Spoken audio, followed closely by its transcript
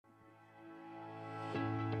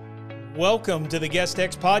Welcome to the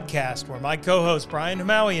GuestX podcast, where my co-host Brian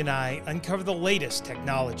Hamaui and I uncover the latest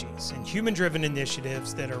technologies and human-driven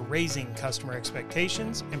initiatives that are raising customer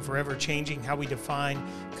expectations and forever changing how we define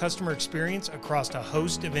customer experience across a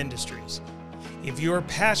host of industries. If you are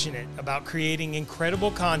passionate about creating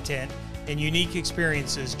incredible content and unique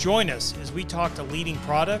experiences, join us as we talk to leading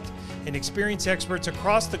product and experience experts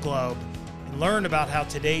across the globe and learn about how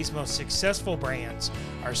today's most successful brands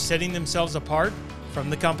are setting themselves apart from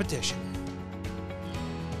the competition.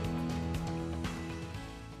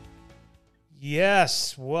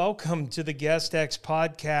 Yes, welcome to the GuestX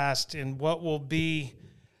podcast and what will be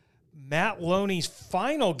Matt Loney's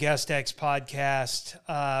final GuestX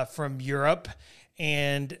podcast from Europe,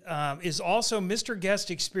 and is also Mr. Guest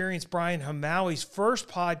Experience Brian Hamaui's first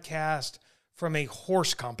podcast from a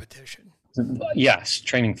horse competition. Yes,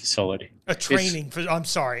 training facility. I'm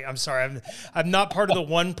sorry. I'm not part of the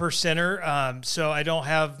 1%er, so I don't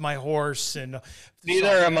have my horse, and neither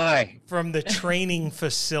am I. From the training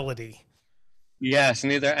facility. Yes,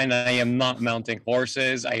 neither, and I am not mounting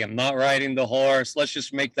horses. I am not riding the horse. Let's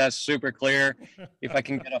just make that super clear. If I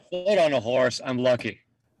can get a foot on a horse, I'm lucky.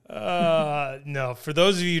 No, for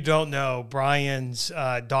those of you who don't know, Brian's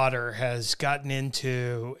daughter has gotten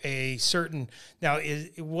into a certain, now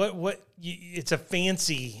it's a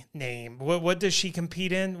fancy name. What does she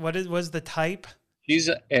compete in? Was the type? She's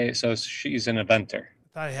an eventer. I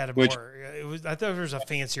thought I had I thought there was a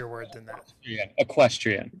fancier word than that.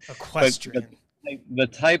 Equestrian. The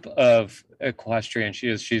type of equestrian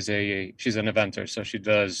she's an eventer. So she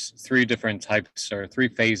does three different types or three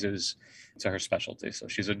phases to her specialty. So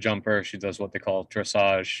she's a jumper. She does what they call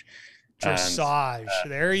dressage.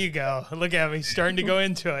 There you go. Look at me starting to go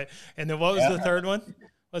into it. And then what was the third one?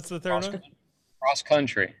 What's the third one? Cross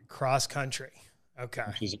country. Cross country. Okay.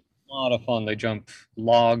 Which is a lot of fun. They jump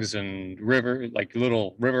logs and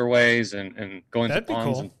little riverways and go into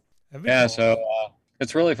ponds. Cool. Cool. So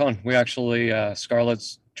it's really fun. We actually,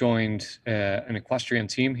 Scarlett's joined an equestrian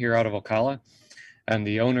team here out of Ocala. And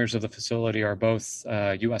the owners of the facility are both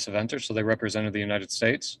U.S. eventers, so they represented the United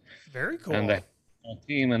States. Very cool. And they have a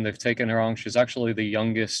team, and they've taken her on. She's actually the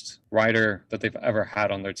youngest rider that they've ever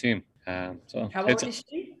had on their team. How old is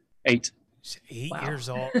she? 8. She's 8 years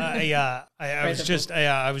old. I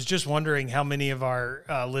was just wondering how many of our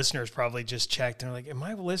listeners probably just checked and are like, "Am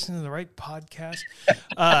I listening to the right podcast?"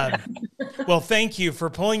 Well, thank you for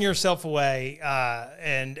pulling yourself away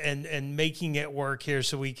and making it work here,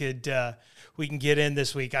 so we can get in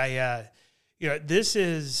this week. This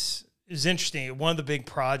is interesting. One of the big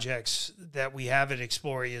projects that we have at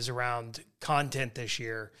Explory is around content this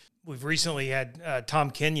year. We've recently had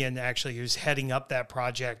Tom Kenyon, actually, who's heading up that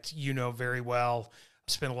project. You know very well.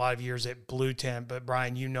 Spent a lot of years at Blue Tent, but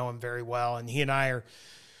Brian, you know him very well. And he and I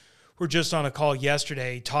were just on a call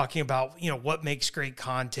yesterday talking about, what makes great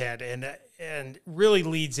content, and really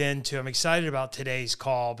leads into, I'm excited about today's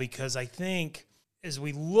call because I think as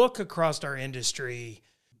we look across our industry,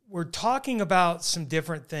 we're talking about some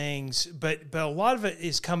different things, but a lot of it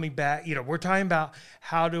is coming back. We're talking about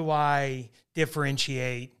how do I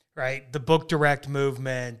differentiate, right? The book direct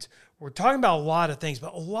movement. We're talking about a lot of things,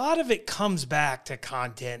 but a lot of it comes back to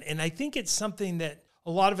content. And I think it's something that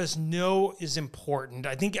a lot of us know is important.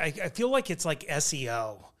 I feel like it's like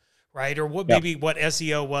SEO, right? Or maybe what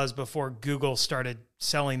SEO was before Google started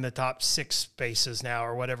selling the top 6 spaces now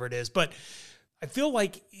or whatever it is. But I feel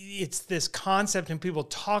like it's this concept and people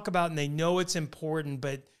talk about and they know it's important,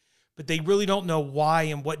 but they really don't know why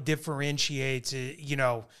and what differentiates it,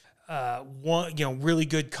 really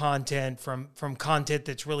good content from content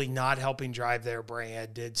that's really not helping drive their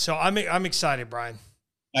brand. So I'm excited, Brian.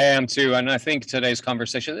 I am too. And I think today's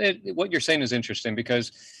conversation, what you're saying is interesting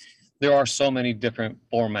because there are so many different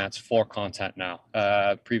formats for content now.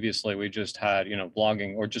 Previously, we just had,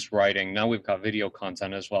 blogging or just writing. Now we've got video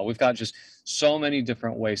content as well. We've got just so many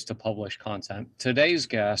different ways to publish content. Today's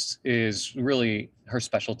guest is really, her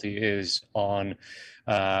specialty is on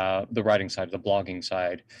the writing side, the blogging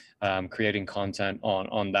side, creating content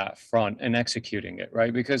on that front and executing it,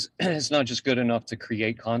 right? Because it's not just good enough to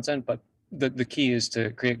create content, but the key is to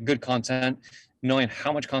create good content, knowing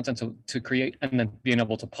how much content to create and then being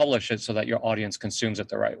able to publish it so that your audience consumes it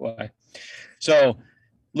the right way. So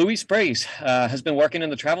Louise Brace has been working in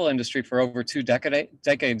the travel industry for over 2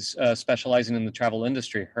 decades, specializing in the travel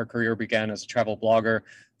industry. Her career began as a travel blogger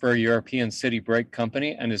for a European city break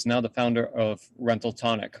company and is now the founder of Rental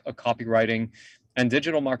Tonic, a copywriting and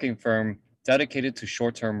digital marketing firm dedicated to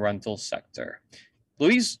short-term rental sector.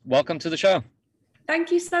 Louise, welcome to the show. Thank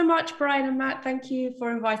you so much, Brian and Matt. Thank you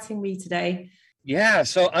for inviting me today. Yeah,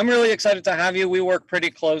 so I'm really excited to have you. We work pretty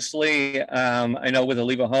closely. I know with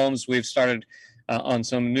Oliva Homes, we've started on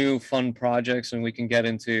some new fun projects, and we can get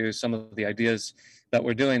into some of the ideas that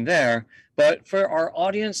we're doing there. But for our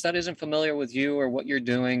audience that isn't familiar with you or what you're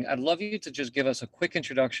doing, I'd love you to just give us a quick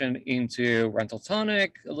introduction into Rental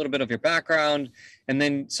Tonic, a little bit of your background, and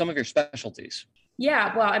then some of your specialties.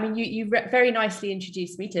 Yeah, well, I mean, you very nicely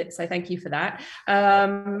introduced me to it, so thank you for that.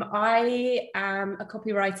 I am a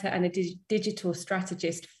copywriter and a digital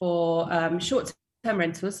strategist for short-term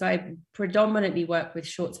rentals. So I predominantly work with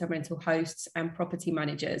short-term rental hosts and property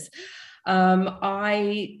managers.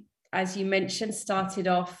 I, as you mentioned, started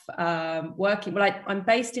off working. Well, I'm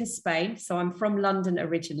based in Spain, so I'm from London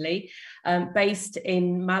originally, based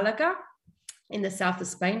in Malaga, in the south of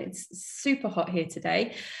Spain. It's super hot here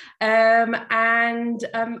today. I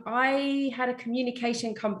had a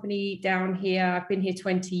communication company down here. I've been here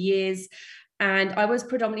 20 years. And I was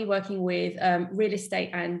predominantly working with real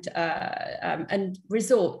estate and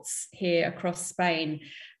resorts here across Spain.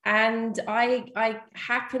 And I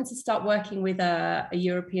happened to start working with a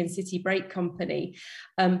European city break company,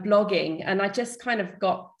 blogging. And I just kind of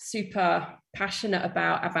got super passionate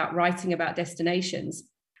about writing about destinations.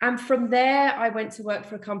 And from there, I went to work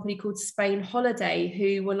for a company called Spain Holiday,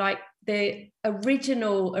 who were like the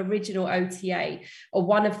original OTA, or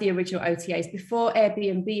one of the original OTAs, before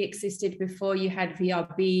Airbnb existed, before you had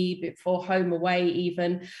VRB, before HomeAway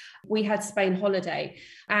even. We had Spain Holiday,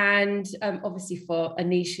 and obviously for a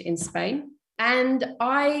niche in Spain. And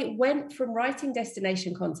I went from writing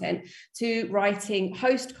destination content to writing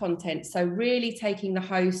host content. So really taking the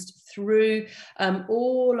host through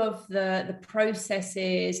all of the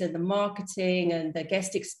processes and the marketing and the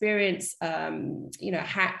guest experience,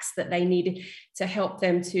 hacks that they needed to help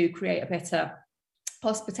them to create a better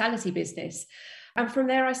hospitality business. And from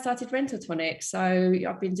there, I started Rental Tonic. So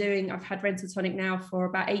I've had Rental Tonic now for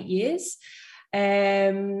about 8 years.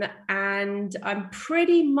 And I'm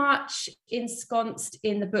pretty much ensconced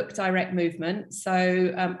in the book direct movement.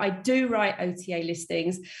 So I do write OTA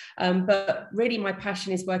listings, but really my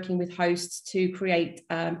passion is working with hosts to create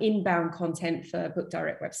inbound content for book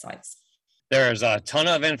direct websites. There's a ton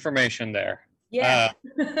of information there. Yeah.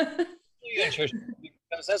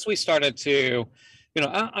 Because as we started to,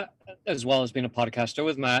 as well as being a podcaster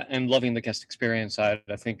with Matt and loving the guest experience side,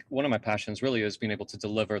 I think one of my passions really is being able to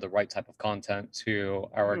deliver the right type of content to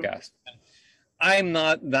our guests. I'm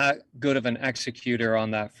not that good of an executor on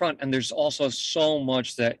that front. And there's also so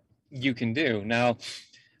much that you can do. Now,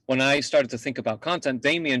 when I started to think about content,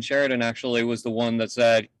 Damian Sheridan actually was the one that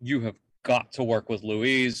said, you have got to work with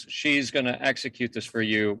Louise. She's going to execute this for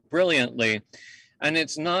you brilliantly. And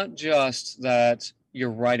it's not just that you're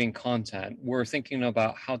writing content. We're thinking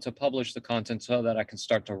about how to publish the content so that I can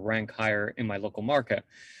start to rank higher in my local market.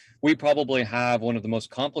 We probably have one of the most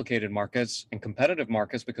complicated markets and competitive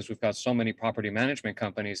markets because we've got so many property management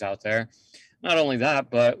companies out there. Not only that,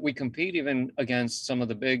 but we compete even against some of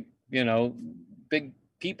the big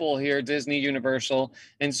people here, Disney, Universal.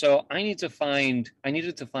 And so I needed to find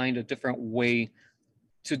a different way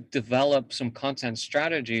to develop some content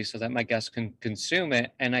strategy so that my guests can consume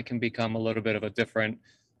it and I can become a little bit of a different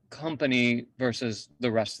company versus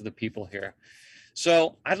the rest of the people here.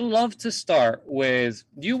 So I'd love to start with,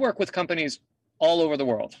 you work with companies all over the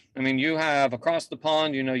world. I mean, you have across the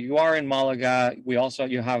pond, you are in Malaga.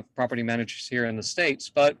 You have property managers here in the States.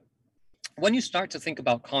 But when you start to think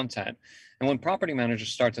about content and when property managers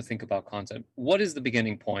start to think about content, what is the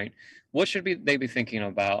beginning point? What should they be thinking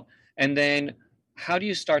about? And then how do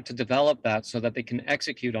you start to develop that so that they can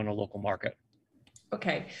execute on a local market?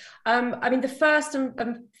 Okay. I mean, the first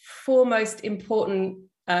and foremost important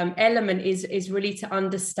element is really to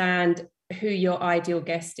understand who your ideal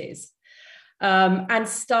guest is, and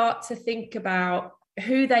start to think about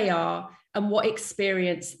who they are and what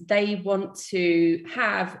experience they want to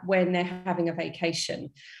have when they're having a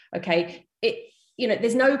vacation. Okay.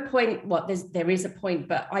 There's no point, there is a point,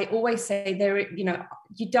 but I always say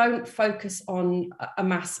you don't focus on a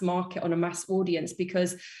mass market, on a mass audience,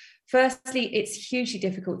 because firstly, it's hugely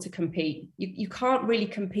difficult to compete. You can't really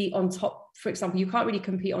compete on top, for example, you can't really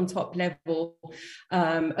compete on top level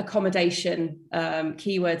accommodation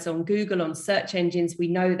keywords on Google, on search engines. We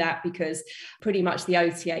know that because pretty much the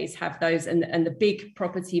OTAs have those and the big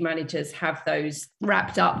property managers have those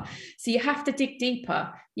wrapped up. So you have to dig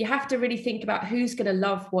deeper. You have to really think about who's going to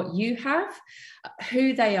love what you have,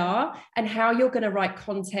 who they are, and how you're going to write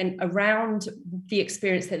content around the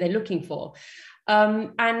experience that they're looking for.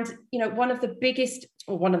 One of the biggest,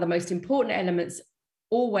 or one of the most important elements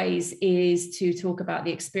always is to talk about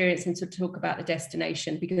the experience and to talk about the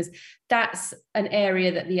destination, because that's an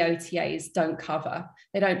area that the OTAs don't cover.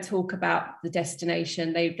 They don't talk about the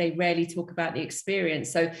destination. They rarely talk about the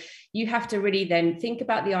experience. So you have to really then think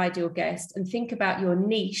about the ideal guest and think about your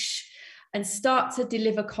niche and start to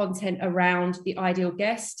deliver content around the ideal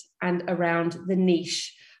guest and around the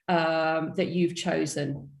niche that you've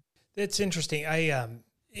chosen. That's interesting.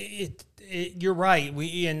 You're right.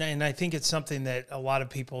 And I think it's something that a lot of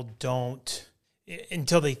people don't,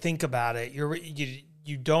 until they think about it.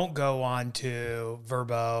 You don't go on to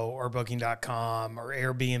Vrbo or Booking.com or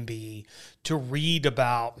Airbnb to read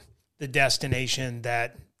about the destination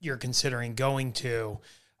that you're considering going to,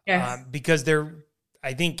 because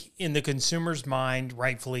I think in the consumer's mind,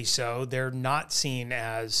 rightfully so, they're not seen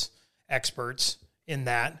as experts in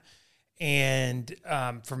that. And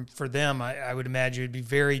for them, I would imagine it'd be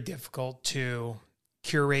very difficult to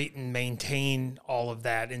curate and maintain all of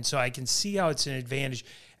that. And so I can see how it's an advantage.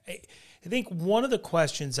 I think one of the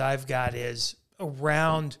questions I've got is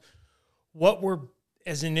around what we're,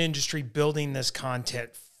 as an industry, building this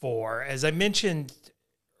content for. As I mentioned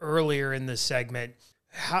earlier in this segment,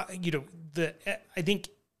 how, I think,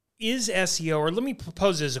 is SEO, or let me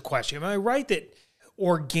propose it as a question. Am I right that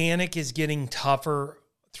organic is getting tougher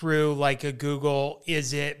through like a Google?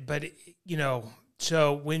 Is it? But,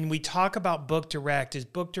 so when we talk about Book Direct, is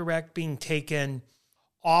Book Direct being taken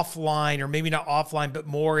offline, or maybe not offline, but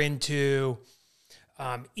more into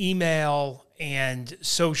email and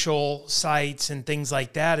social sites and things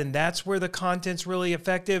like that? And that's where the content's really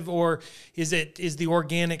effective? Or is the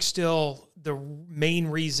organic still the main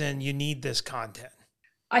reason you need this content?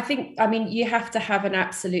 I mean, you have to have an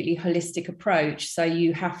absolutely holistic approach. So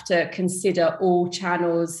you have to consider all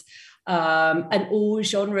channels and all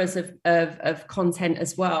genres of content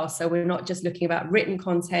as well. So we're not just looking about written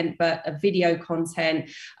content, but video content,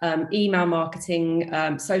 email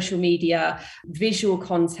marketing, social media, visual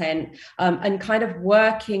content, and kind of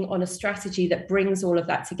working on a strategy that brings all of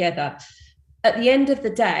that together. At the end of the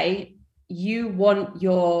day, you want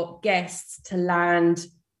your guests to land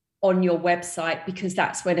on your website, because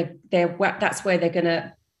that's where they're going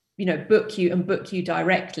to book you and book you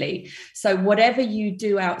directly. So whatever you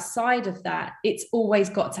do outside of that, it's always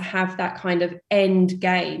got to have that kind of end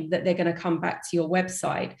game that they're going to come back to your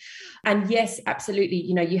website. And yes, absolutely,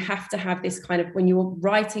 you have to have this kind of, when you're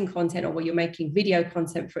writing content or when you're making video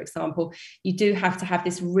content, for example, you do have to have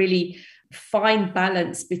this really fine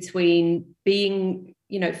balance between being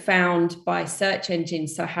found by search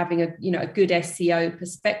engines, so having a good SEO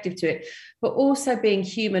perspective to it, but also being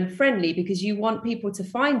human friendly, because you want people to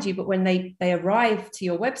find you, but when they arrive to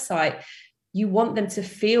your website, you want them to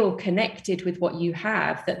feel connected with what you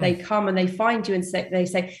have, that they come and they find you and they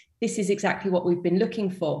say, this is exactly what we've been looking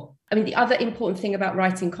for. I mean, the other important thing about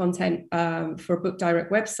writing content for a Book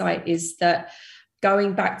Direct website is that,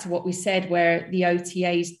 going back to what we said, where the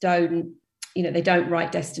OTAs they don't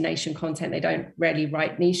write destination content. They don't rarely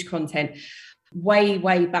write niche content. Way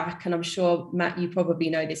back, and I'm sure, Matt, you probably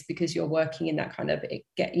know this because you're working in that kind of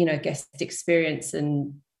guest experience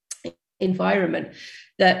and environment,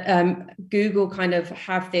 that Google kind of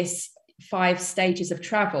have this 5 stages of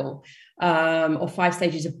travel, or 5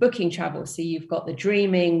 stages of booking travel. So you've got the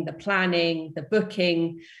dreaming, the planning, the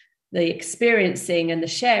booking, the experiencing, and the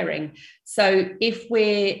sharing. So if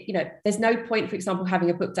there's no point, for example, having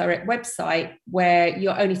a Book Direct website where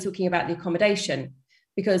you're only talking about the accommodation,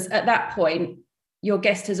 because at that point, your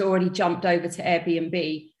guest has already jumped over to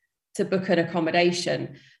Airbnb to book an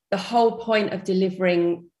accommodation. The whole point of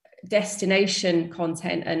delivering destination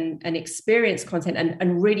content and experience content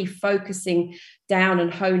and really focusing down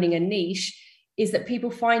and honing a niche is that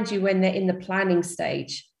people find you when they're in the planning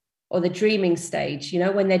stage or the dreaming stage,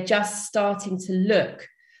 when they're just starting to look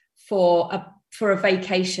for a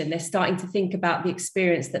vacation. They're starting to think about the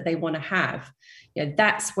experience that they want to have.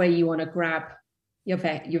 That's where you want to grab your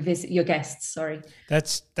guests. Sorry.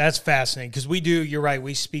 That's fascinating, because you're right.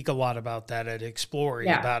 We speak a lot about that at Explory,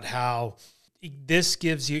 about how this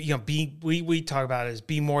gives you, we talk about it as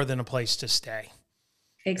be more than a place to stay.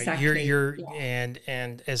 Exactly.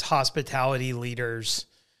 And as hospitality leaders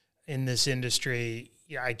in this industry,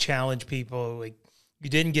 I challenge people, like, you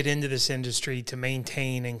didn't get into this industry to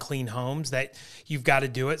maintain and clean homes. That you've got to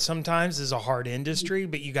do it sometimes. It's a hard industry,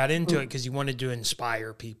 but you got into it because you wanted to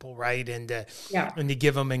inspire people, right? And to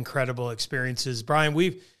give them incredible experiences. Brian,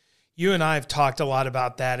 you and I have talked a lot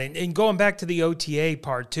about that, and going back to the OTA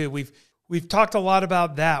part too. We've talked a lot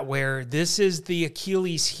about that, where this is the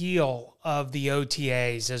Achilles heel of the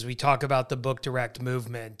OTAs as we talk about the Book Direct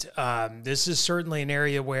movement. This is certainly an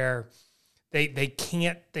area where they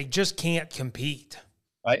just can't compete.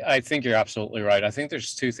 I think you're absolutely right. I think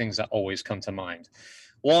there's two things that always come to mind.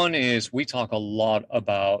 One is we talk a lot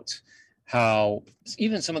about how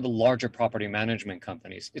even some of the larger property management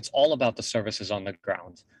companies, it's all about the services on the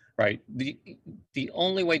ground, right? The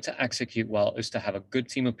only way to execute well is to have a good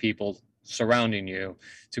team of people surrounding you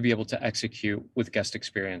to be able to execute with guest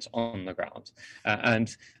experience on the ground.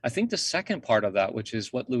 And I think the second part of that, which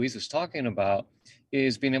is what Louise is talking about,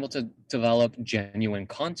 is being able to develop genuine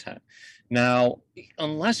content. Now,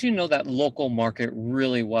 unless you know that local market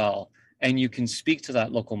really well and you can speak to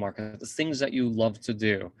that local market, the things that you love to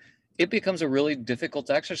do, it becomes a really difficult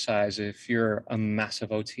exercise if you're a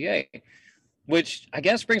massive OTA, which I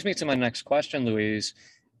guess brings me to my next question, Louise.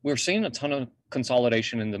 We're seeing a ton of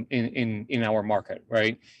consolidation in our market,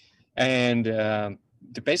 right? And they're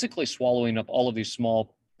basically swallowing up all of these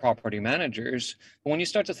small property managers. But when you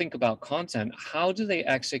start to think about content, how do they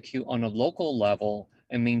execute on a local level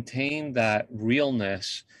and maintain that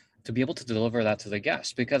realness to be able to deliver that to the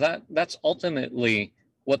guests? Because that's ultimately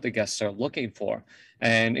what the guests are looking for.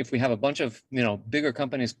 And if we have a bunch of, bigger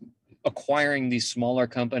companies acquiring these smaller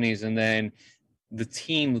companies and then the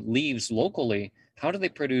team leaves locally, how do they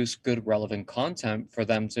produce good, relevant content for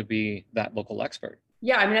them to be that local expert?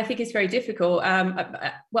 Yeah, I mean, I think it's very difficult.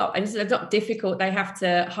 Well, and it's not difficult. They have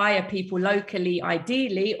to hire people locally,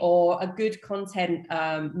 ideally, or a good content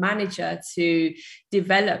manager to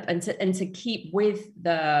develop and to keep with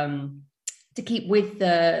the I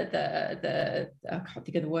can't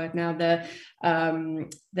think of the word now, the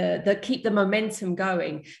keep the momentum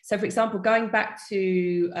going. So for example, going back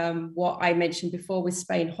to what I mentioned before with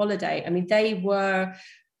Spain Holiday, I mean, they were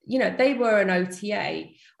an OTA,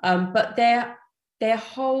 but their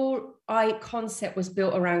whole concept was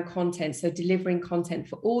built around content, so delivering content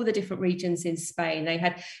for all the different regions in Spain. They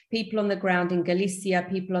had people on the ground in Galicia,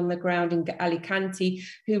 people on the ground in Alicante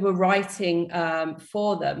who were writing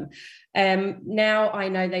for them. Now I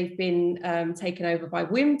know they've been taken over by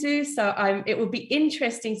Wimdu, so it will be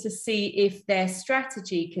interesting to see if their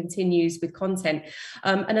strategy continues with content.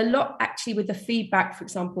 And a lot actually with the feedback, for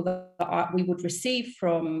example, that we would receive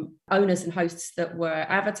from owners and hosts that were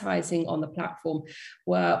advertising on the platform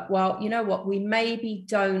were, well, you know what, we maybe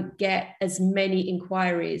don't get as many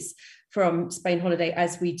inquiries from Spain Holiday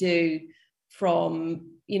as we do from,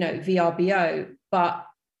 VRBO, but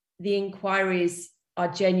the inquiries are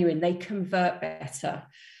genuine. They convert better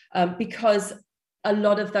because a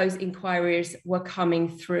lot of those inquiries were coming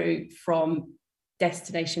through from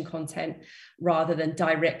destination content rather than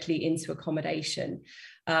directly into accommodation.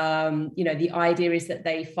 The idea is that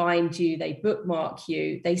they find you, they bookmark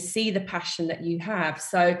you, they see the passion that you have.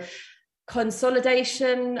 So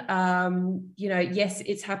consolidation, yes,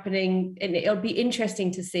 it's happening, and it'll be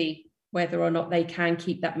interesting to see whether or not they can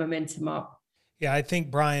keep that momentum up. Yeah, I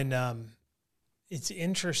think, Brian, it's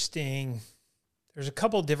interesting. There's a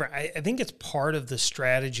couple of different, I think it's part of the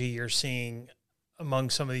strategy you're seeing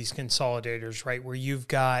among some of these consolidators, right? Where you've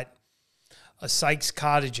got a Sykes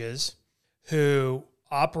Cottages who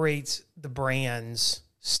operates the brands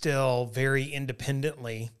still very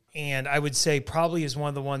independently. And I would say probably is one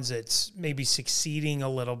of the ones that's maybe succeeding a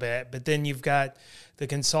little bit. But then you've got the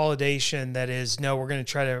consolidation that is, no, we're going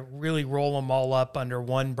to try to really roll them all up under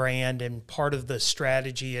one brand. And part of the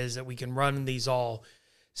strategy is that we can run these all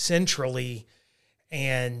centrally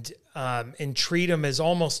and treat them as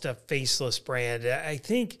almost a faceless brand. I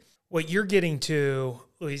think what you're getting to,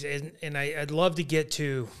 Louise, and I'd love to get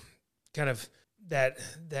to kind of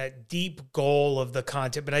that deep goal of the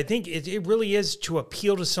content, but I think it really is to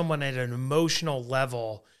appeal to someone at an emotional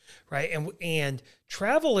level, right? And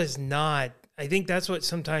travel is not, I think that's what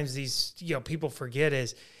sometimes these people forget,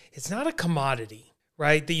 is it's not a commodity,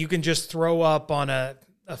 right? That you can just throw up on a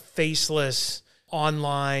faceless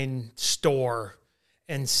online store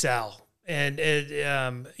and sell. And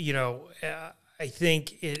I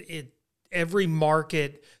think every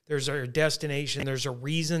market, there's a destination, there's a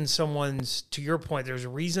reason to your point, there's a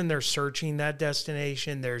reason they're searching that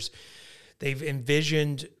destination. They've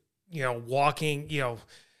envisioned,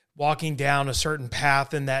 walking down a certain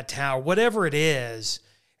path in that town, whatever it is,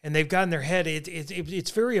 and they've got in their head,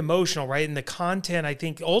 it's very emotional, right? And the content, I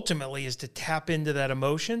think, ultimately is to tap into that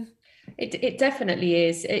emotion. It definitely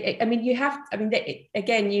is.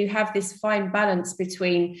 Again, you have this fine balance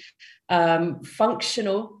between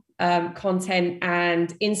functional content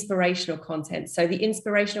and inspirational content. So the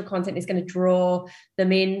inspirational content is going to draw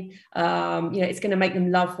them in. It's going to make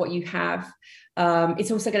them love what you have.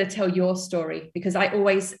 It's also going to tell your story, because I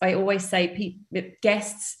always say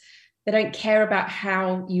guests, They don't care about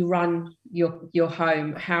how you run your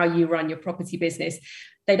home, how you run your property business.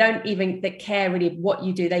 They don't even care really what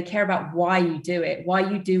you do. They care about why you do it, why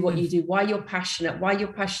you do what you do, why you're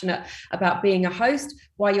passionate about being a host,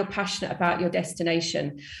 why you're passionate about your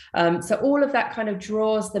destination. So all of that kind of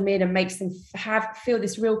draws them in and makes them feel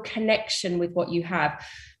this real connection with what you have.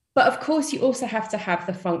 But of course, you also have to have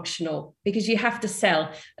the functional, because you have to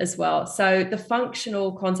sell as well. So the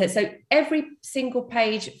functional content. So every single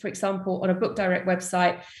page, for example, on a Book Direct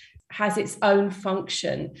website has its own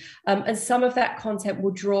function. And some of that content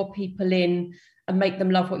will draw people in and make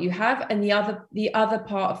them love what you have. And the other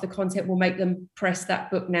part of the content will make them press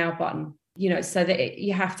that book now button, so that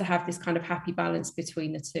you have to have this kind of happy balance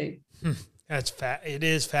between the two. It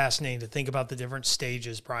is fascinating to think about the different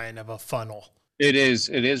stages, Brian, of a funnel. It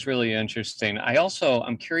is really interesting.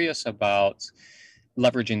 I'm curious about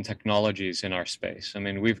leveraging technologies in our space. I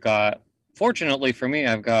mean, fortunately for me,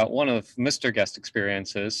 I've got one of Mr. Guest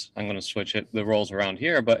Experiences. I'm going to switch the roles around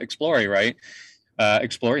here, but Explory, right?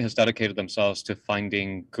 Explory has dedicated themselves to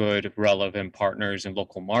finding good, relevant partners in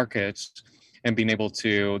local markets and being able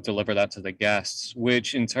to deliver that to the guests,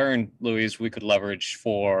 which in turn, Louise, we could leverage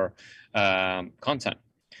for content.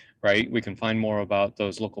 Right, we can find more about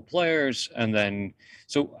those local players, and then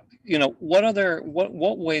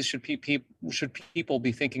what ways should people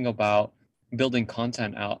be thinking about building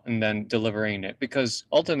content out and then delivering it? Because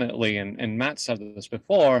ultimately, and Matt said this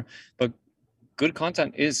before, but good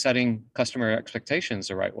content is setting customer expectations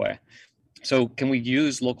the right way. So can we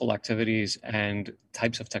use local activities and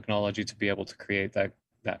types of technology to be able to create that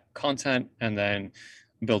content and then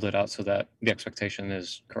build it out so that the expectation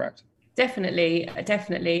is correct?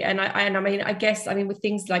 Definitely. And I guess with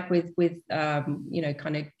things like with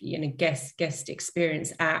guest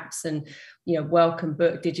experience apps and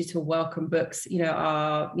digital welcome books,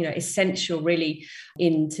 are essential really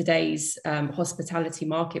in today's hospitality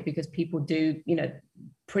market, because people do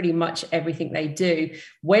pretty much everything they do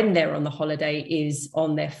when they're on the holiday is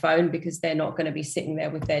on their phone, because they're not going to be sitting there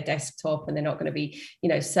with their desktop, and they're not going to be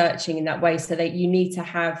searching in that way. So you need to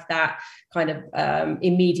have that kind of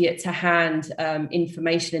immediate to hand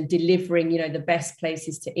information, and delivering the best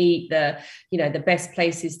places to eat, the best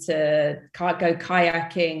places to go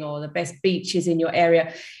kayaking, or the best beaches in your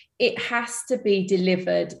area. It has to be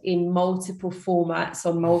delivered in multiple formats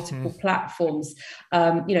on multiple platforms,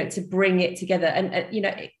 to bring it together. And,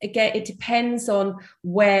 again, it depends on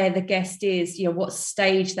where the guest is, what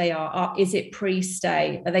stage they are. Is it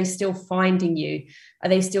pre-stay? Are they still finding you? Are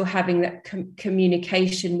they still having that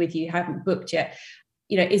communication with you? Haven't booked yet?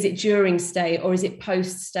 Is it during stay, or is it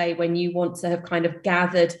post-stay, when you want to have kind of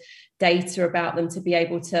gathered data about them to be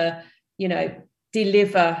able to,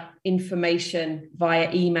 deliver information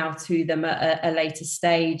via email to them at a later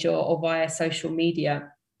stage, or via social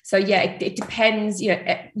media? So it depends.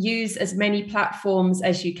 Use as many platforms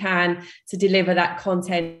as you can to deliver that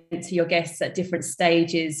content to your guests at different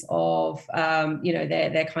stages of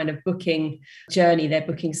their kind of booking journey, their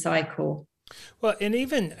booking cycle. Well,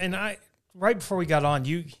 right before we got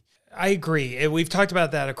on, I agree. We've talked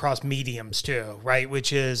about that across mediums too, right?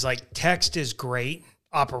 Which is like, text is great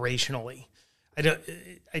operationally.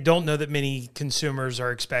 I don't know that many consumers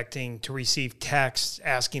are expecting to receive texts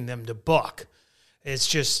asking them to book. It's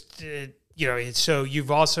just, so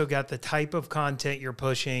you've also got the type of content you're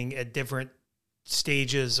pushing at different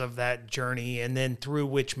stages of that journey, and then through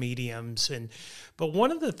which mediums. But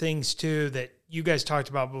one of the things too that you guys talked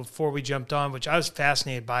about before we jumped on, which I was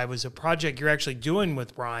fascinated by, was a project you're actually doing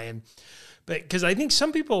with Brian. But because I think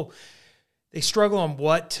some people, they struggle on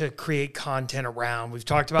what to create content around. We've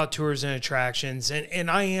talked about tours and attractions,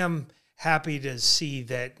 and I am happy to see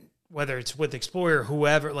that, whether it's with Explorer or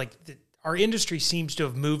whoever, our industry seems to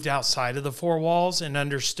have moved outside of the four walls and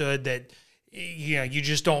understood that, you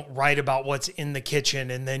just don't write about what's in the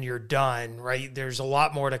kitchen and then you're done, right? There's a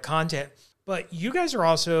lot more to content. But you guys are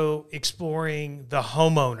also exploring the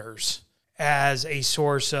homeowners as a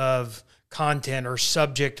source of content or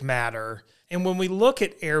subject matter. And when we look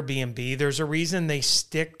at Airbnb, there's a reason they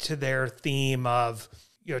stick to their theme of,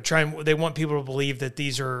 they want people to believe that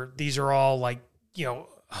these are all like,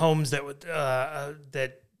 homes that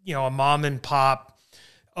a mom and pop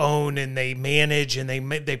own and they manage, and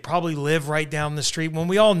they probably live right down the street, when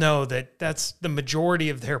we all know that that's the majority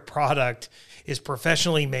of their product is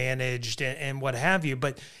professionally managed and what have you.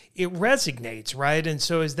 But it resonates, right? And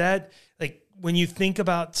so is that, like, when you think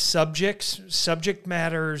about subject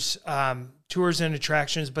matters, tours and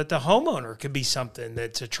attractions, but the homeowner could be something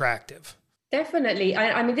that's attractive. Definitely.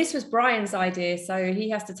 I mean, this was Brian's idea, so he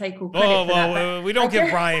has to take all credit for that. We don't give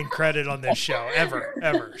Brian credit on this show,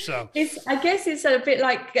 ever. So I guess it's a bit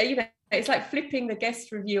like, it's like flipping the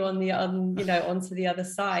guest review on the onto the other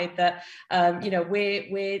side, that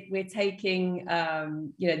we're taking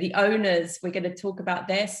the owners, we're going to talk about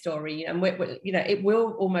their story, and we're it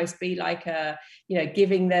will almost be like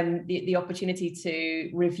giving them the opportunity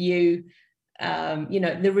to review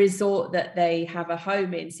the resort that they have a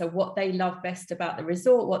home in. So what they love best about the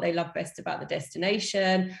resort, what they love best about the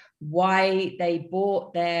destination, why they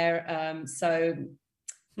bought there.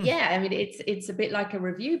 Yeah, I mean, it's a bit like a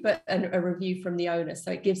review, but a review from the owner.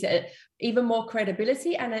 So it gives it even more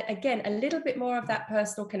credibility, and again, a little bit more of that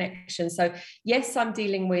personal connection. So yes, I'm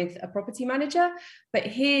dealing with a property manager, but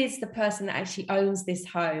here's the person that actually owns this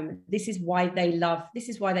home. This is why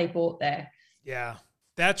they bought there. Yeah.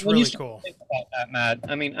 That's really cool. Think about that, Matt.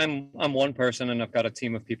 I mean, I'm one person and I've got a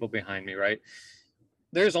team of people behind me, right?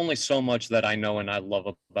 There's only so much that I know and I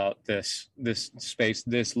love about this space,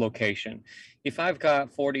 this location. If I've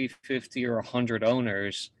got 40, 50, or 100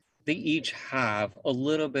 owners, they each have a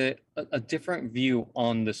little bit a different view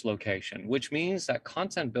on this location, which means that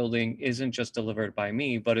content building isn't just delivered by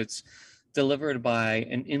me, but it's delivered by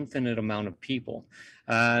an infinite amount of people.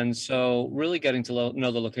 And so really getting to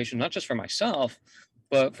know the location, not just for myself,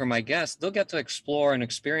 but for my guests, they'll get to explore and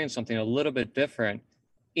experience something a little bit different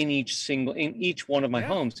in each one of my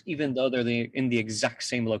homes, even though they're in the exact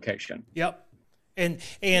same location. Yep. And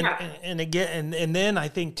again, and then I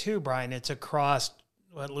think too, Brian, it's across,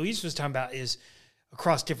 what Louise was talking about is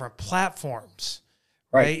across different platforms,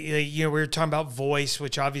 right? We were talking about voice,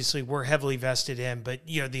 which obviously we're heavily vested in, but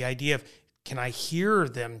the idea of, can I hear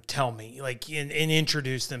them tell me, and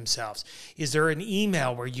introduce themselves? Is there an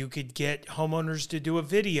email where you could get homeowners to do a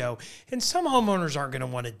video? And some homeowners aren't going to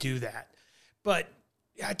want to do that. But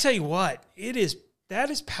I tell you what, that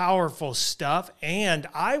is powerful stuff. And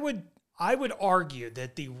I would argue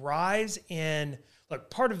that the rise in,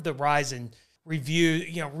 part of the rise in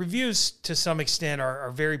reviews to some extent are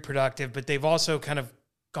very productive, but they've also kind of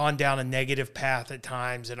gone down a negative path at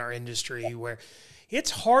times in our industry where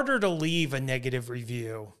it's harder to leave a negative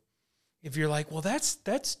review if you're like, well,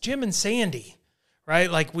 that's Jim and Sandy, right?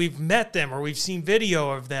 Like, we've met them or we've seen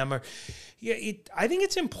video of them. Or I think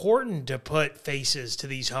it's important to put faces to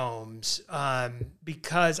these homes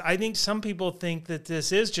because I think some people think that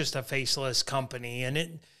this is just a faceless company, and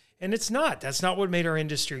it's not. That's not what made our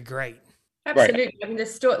industry great. Absolutely. Right. I mean, the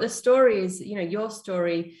story is, your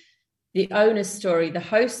story, the owner's story, the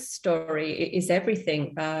host's story is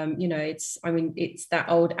everything. It's that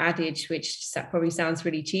old adage, which probably sounds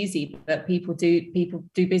really cheesy, but people do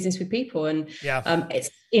business with people. And it's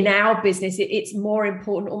in our business, it's more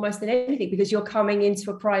important almost than anything, because you're coming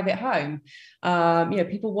into a private home.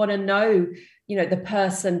 People want to know, the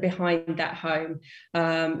person behind that home.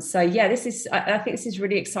 I think this is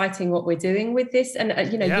really exciting what we're doing with this. And,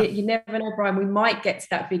 you never know, Brian, we might get to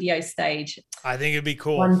that video stage. I think it'd be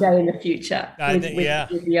cool one day in the future with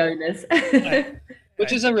the owners.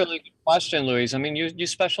 Which is a really good question, Louise. I mean, you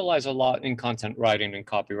specialize a lot in content writing and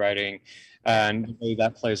copywriting, and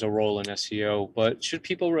that plays a role in SEO. But should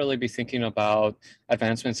people really be thinking about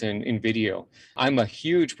advancements in video? I'm a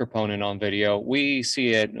huge proponent on video. We see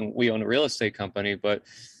it, and we own a real estate company, but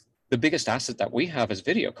the biggest asset that we have is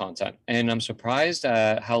video content. And I'm surprised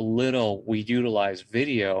at how little we utilize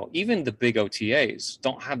video. Even the big OTAs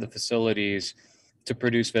don't have the facilities to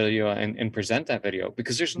produce video and present that video,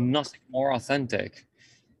 because there's nothing more authentic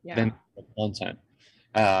than content.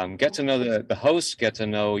 Get to know the hosts, get to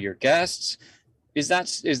know your guests. Is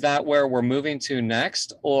that where we're moving to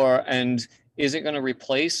next, and is it going to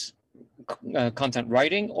replace content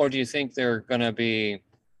writing, or do you think they're going to be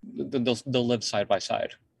they'll live side by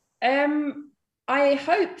side? I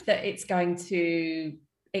hope that it's going to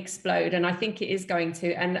explode, and I think it is going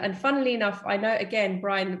to. And funnily enough, I know, again,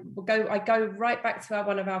 Brian, I go right back to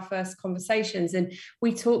one of our first conversations, and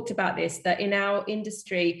we talked about this, that in our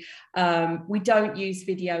industry, we don't use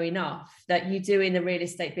video enough, that you do in the real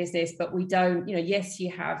estate business, but we don't, yes, you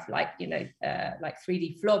have like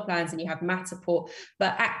 3D floor plans and you have Matterport,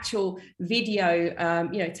 but actual video,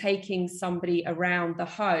 taking somebody around the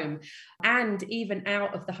home and even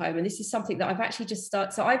out of the home. And this is something that I've actually just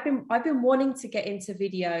started. So I've been wanting to get into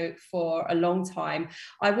video for a long time.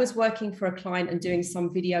 I was working for a client and doing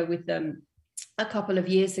some video with them a couple of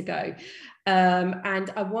years ago.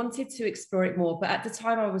 And I wanted to explore it more, but at the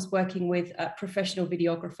time I was working with a professional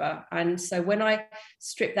videographer. And so when I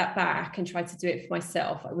stripped that back and tried to do it for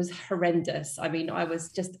myself, it was horrendous. I mean, I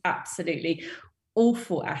was just absolutely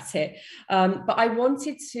awful at it. But I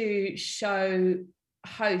wanted to show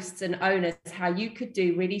hosts and owners how you could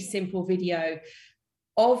do really simple video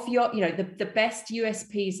of your, the best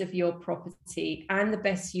USPs of your property and the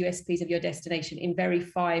best USPs of your destination in very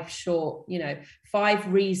 5 short,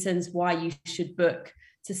 5 reasons why you should book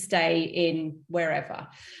to stay in wherever.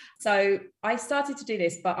 So I started to do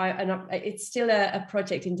this, but it's still a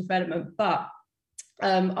project in development, but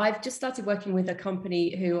I've just started working with a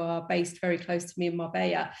company who are based very close to me in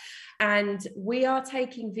Marbella, and we are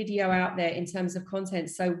taking video out there in terms of content.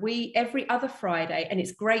 So every other Friday, and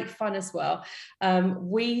it's great fun as well,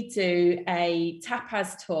 we do a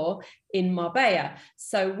tapas tour in Marbella.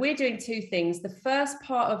 So we're doing 2 things. The first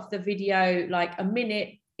part of the video, like a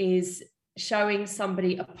minute, is showing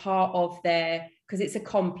somebody a part of because it's a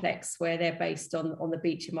complex where they're based on the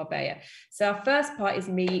beach in Marbella. So our first part is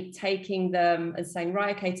me taking them and saying,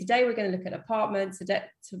 right, okay, today we're going to look at apartments.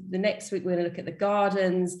 The next week, we're going to look at the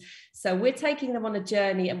gardens. So we're taking them on a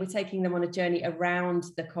journey, and we're taking them on a journey around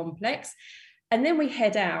the complex. And then we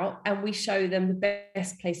head out and we show them the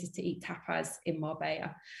best places to eat tapas in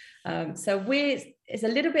Marbella. So it's a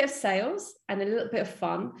little bit of sales and a little bit of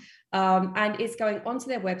fun. And it's going onto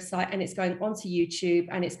their website, and it's going onto YouTube,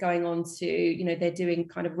 and it's going on to, they're doing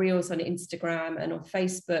kind of reels on Instagram and on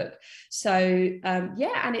Facebook. So,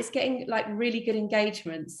 and it's getting like really good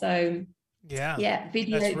engagement. So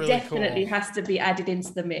video really definitely cool. Has to be added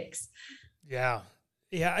into the mix. Yeah.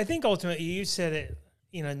 I think ultimately you said it,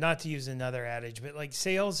 not to use another adage, but like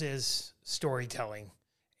sales is storytelling.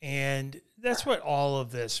 And that's what all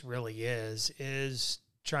of this really is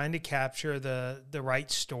trying to capture the right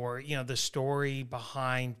story, the story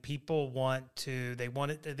behind people they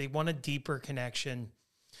want a deeper connection.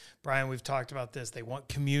 Brian, we've talked about this. They want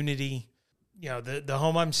community. The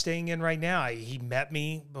home I'm staying in right now, he met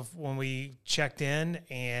me when we checked in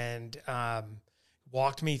and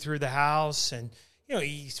walked me through the house. And,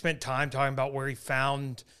 he spent time talking about where he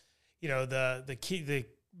found, the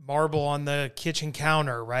marble on the kitchen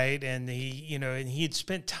counter, right? And he had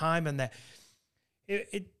spent time on that.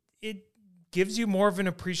 It gives you more of an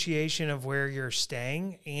appreciation of where you're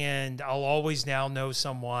staying. And I'll always now know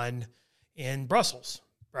someone in Brussels,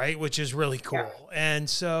 right? Which is really cool. Yeah. And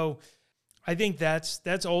so I think that's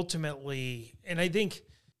ultimately, and I think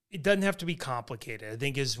it doesn't have to be complicated, I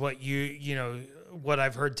think is what what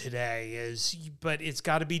I've heard today is, but it's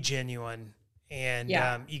got to be genuine, and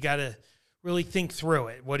you got to really think through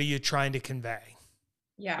it. What are you trying to convey?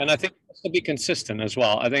 Yeah. And I think it has to be consistent as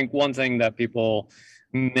well. I think one thing that people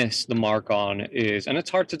miss the mark on is, and it's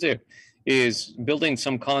hard to do, is building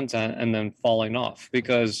some content and then falling off.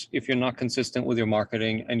 Because if you're not consistent with your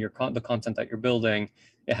marketing and the content that you're building,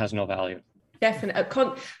 it has no value. Definitely.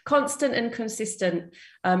 Constant and consistent.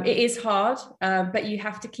 It is hard, but you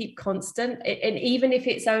have to keep constant. And even if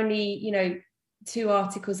it's only, 2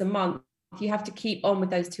 articles a month, you have to keep on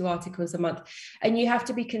with those 2 articles a month, and you have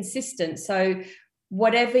to be consistent. So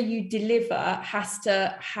whatever you deliver has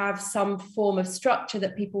to have some form of structure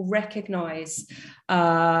that people recognize.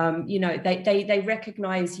 They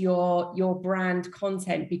recognize your brand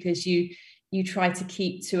content because you try to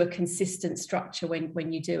keep to a consistent structure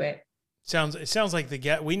when you do it. It sounds like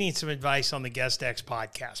we need some advice on the Guest X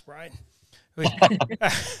podcast, Brian.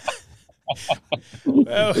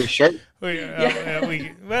 Well, sure. We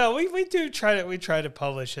do try to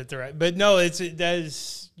publish it the right, but no,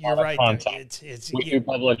 you're right. We do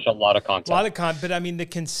publish a lot of content. But I mean the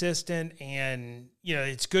consistent, and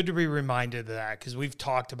it's good to be reminded of that, because we've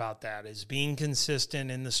talked about that as being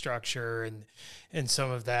consistent in the structure and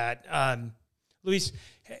some of that. Luis,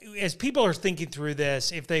 as people are thinking through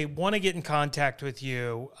this, if they want to get in contact with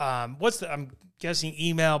you, I'm guessing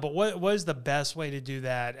email, but what is the best way to do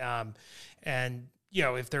that? And,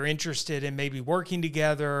 if they're interested in maybe working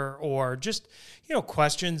together, or just,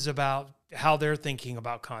 questions about how they're thinking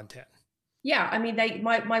about content. Yeah. I mean,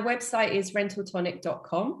 my website is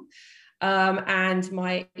rentaltonic.com. And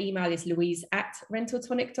my email is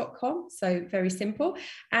louise@rentaltonic.com. So very simple.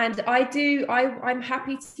 And I'm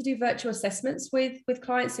happy to do virtual assessments with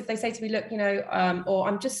clients if they say to me, look, or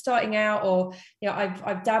I'm just starting out, or,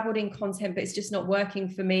 I've dabbled in content, but it's just not working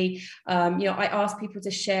for me. I ask people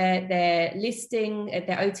to share their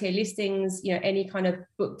OTA listings, any kind of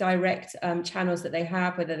book direct channels that they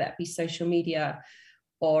have, whether that be social media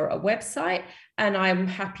or a website, and I'm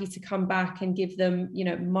happy to come back and give them,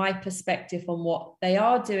 my perspective on what they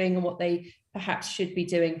are doing and what they perhaps should be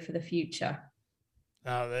doing for the future.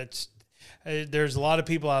 There's a lot of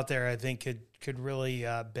people out there I think could really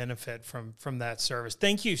benefit from that service.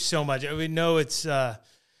 Thank you so much. We know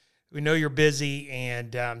you're busy,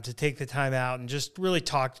 and to take the time out and just really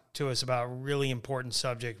talk to us about a really important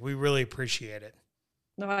subject, we really appreciate it.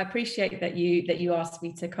 No, I appreciate that you asked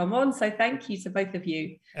me to come on. So thank you to both of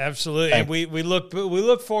you. Absolutely. And we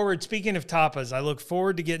look forward, speaking of tapas, I look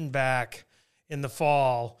forward to getting back in the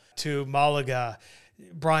fall to Malaga.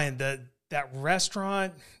 Brian, that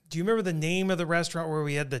restaurant, do you remember the name of the restaurant where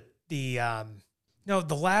we had the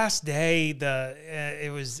last day,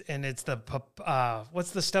 it's the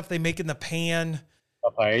what's the stuff they make in the pan?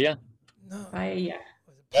 Paella? No. Paella.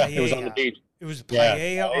 Yeah, it was on the beach. It was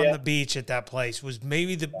paella on the beach at that place. It was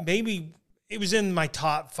it was in my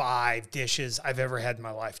top 5 dishes I've ever had in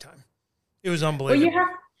my lifetime. It was unbelievable. Well,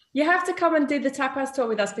 you have to come and do the tapas tour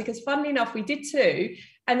with us, because funnily enough, we did too.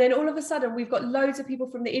 And then all of a sudden we've got loads of people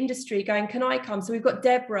from the industry going, can I come? So we've got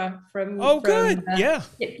Deborah good. Yeah.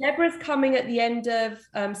 Deborah's coming at the end of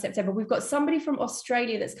September. We've got somebody from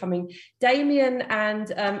Australia that's coming. Damien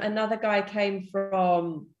and another guy came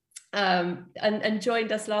from and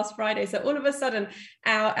joined us last Friday. So all of a sudden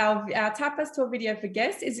our tapas tour video for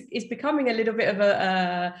guests is becoming a little bit of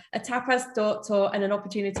a tapas tour and an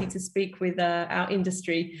opportunity to speak with our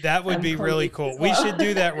industry. That would be really cool. Well. We should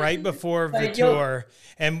do that right before the tour,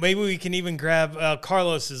 and maybe we can even grab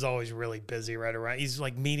Carlos is always really busy right around. He's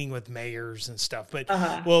like meeting with mayors and stuff, but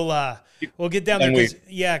we'll get down there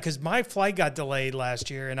because my flight got delayed last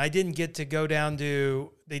year and I didn't get to go down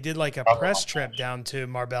to. They did like a press trip down to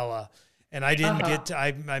Marbella, and I didn't get to.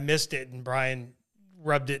 I missed it, and Brian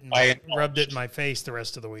rubbed it in my face the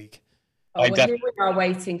rest of the week. Oh, well, here we are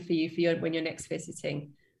waiting for you when you're next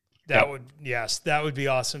visiting. That would be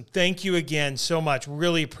awesome. Thank you again so much.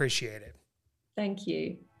 Really appreciate it. Thank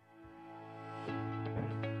you.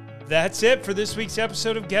 That's it for this week's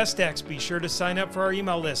episode of GuestX. Be sure to sign up for our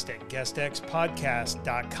email list at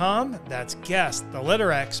guestxpodcast.com. That's guest, the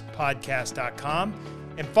letter X, podcast.com.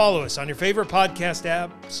 And follow us on your favorite podcast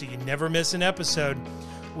app so you never miss an episode.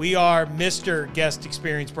 We are Mr. Guest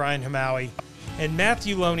Experience Brian Hamaui and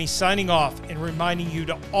Matthew Loney signing off and reminding you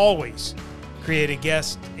to always create a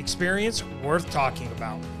guest experience worth talking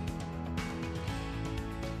about.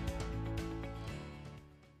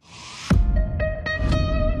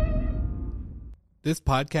 This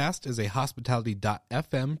podcast is a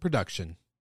Hospitality.fm production.